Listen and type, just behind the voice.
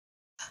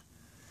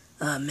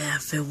Man, I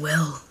feel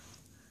well.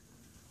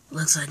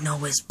 Looks like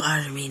nobody's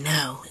bothering me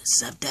now,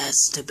 except that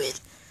stupid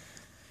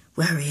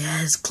where he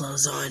has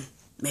clothes on.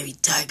 Maybe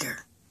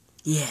Tiger.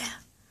 Yeah.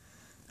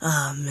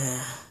 Oh,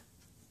 man.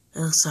 It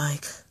looks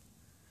like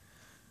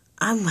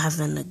I'm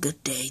having a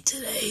good day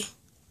today.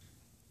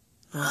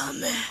 Oh,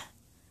 man.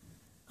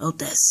 Oh,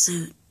 that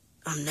suit.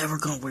 I'm never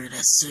gonna wear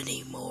that suit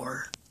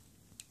anymore.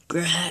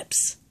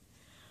 Perhaps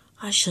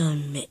I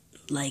should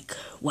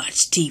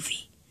watch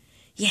TV.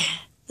 Yeah,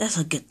 that's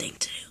a good thing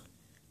to do.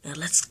 Now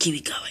let's keep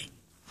it going.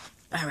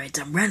 Alright,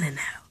 I'm running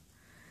now.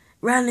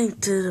 Running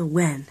to the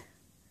wind.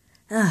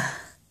 Oh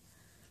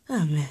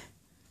man,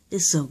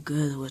 it's so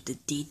good with the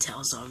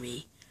details on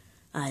me.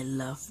 I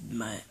love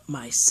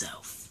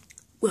myself.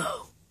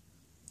 Whoa,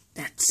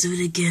 that suit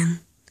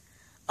again?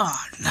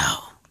 Oh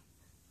no,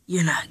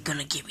 you're not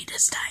gonna get me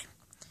this time.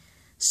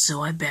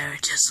 So I better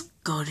just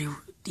go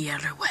the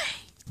other way.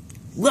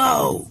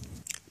 Whoa!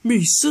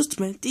 Me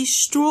system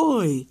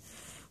destroy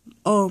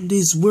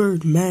this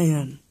weird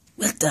man.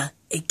 What the?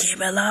 It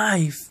came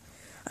alive.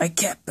 I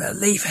can't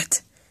believe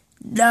it.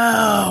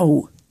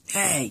 No!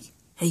 Hey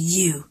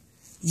you,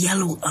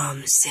 yellow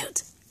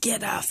suit,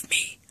 get off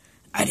me.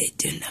 I didn't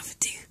do nothing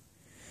to you.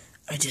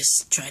 I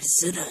just tried to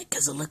sit on it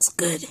because it looks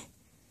good.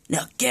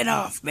 Now get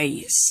off me,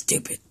 you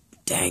stupid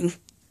thing.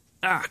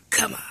 Ah,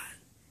 come on.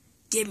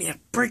 Give me a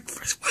break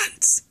for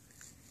once.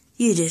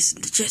 You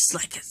just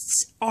like an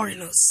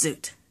ordinary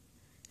suit.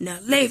 Now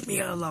leave me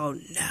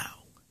alone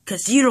now.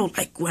 Cause you don't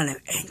like when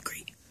I'm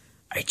angry.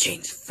 I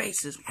change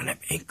faces when I'm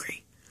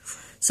angry.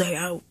 So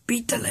I'll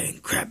beat the living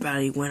crap out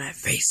of you when I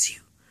face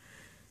you.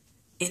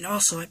 And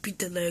also I beat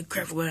the living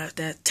crap out of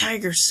that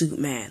tiger suit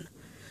man.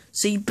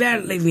 So you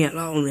better leave me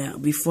alone now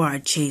before I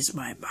change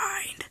my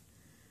mind.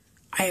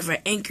 I have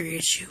an anger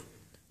issue.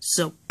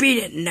 So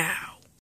beat it now.